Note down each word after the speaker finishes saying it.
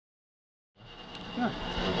That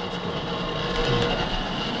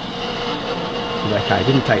guy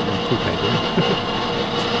didn't tighten them too tight, did he?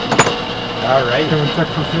 All right. Can we check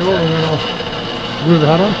for fuel and then I'll glue the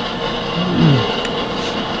head on?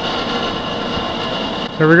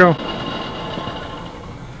 There we go.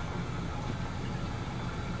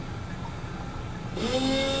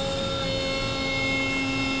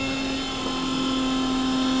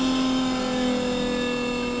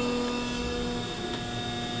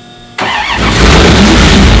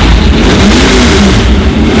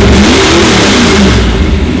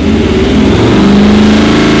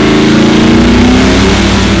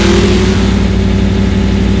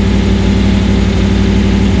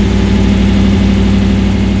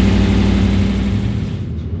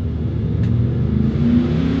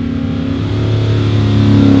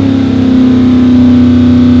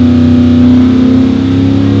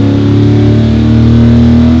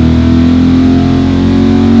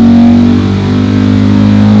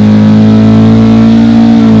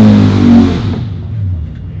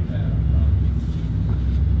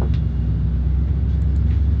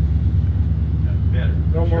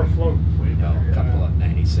 No more float. No, a couple of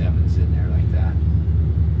 97s in there like that.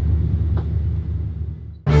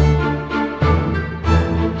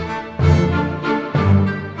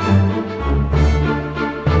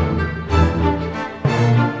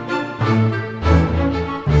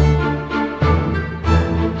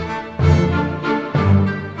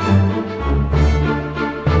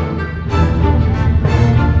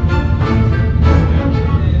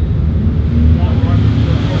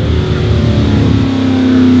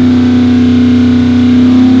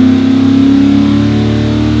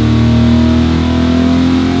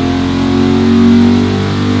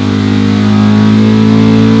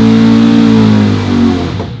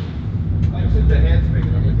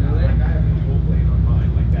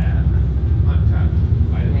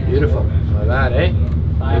 Beautiful. Like that, eh?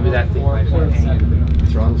 Maybe that thing might have been hanging.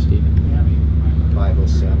 What's wrong, Stephen?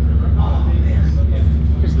 507. Oh,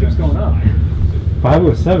 man. It just keeps going up.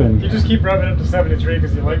 507. You just keep rubbing it to 73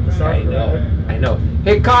 because you like the sound. I know. I know.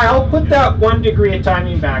 Hey, Kyle, put that 1 degree of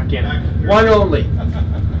timing back in. One only.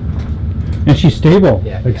 And she's stable.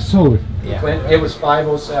 Yeah. Like so. Yeah. It was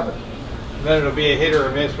 507. Then it'll be a hit or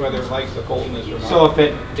a miss whether it likes the coldness or not. So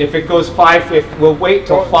if it goes 5:50, we'll wait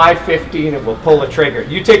till 5:15 and we'll pull the trigger.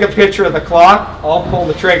 You take a picture of the clock, I'll pull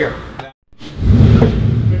the trigger.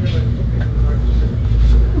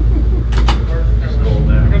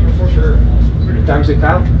 Sure. What time's it,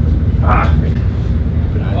 Kyle? Ah.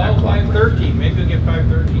 Put on that Well, clock. 5:13. Maybe we'll get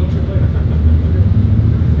 5:13.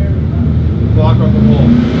 Clock on the wall.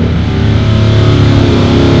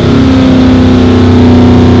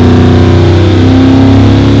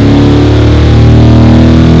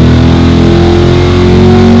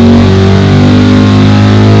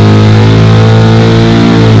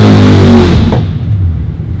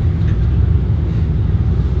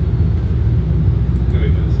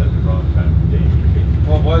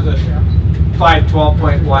 What was it?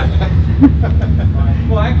 512.1.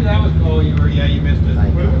 Well, actually, that was. Oh, you missed it.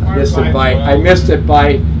 I missed it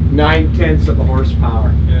by 9/10 of a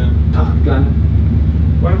horsepower. Yeah. Top Gun.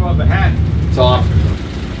 What about the hat? It's off.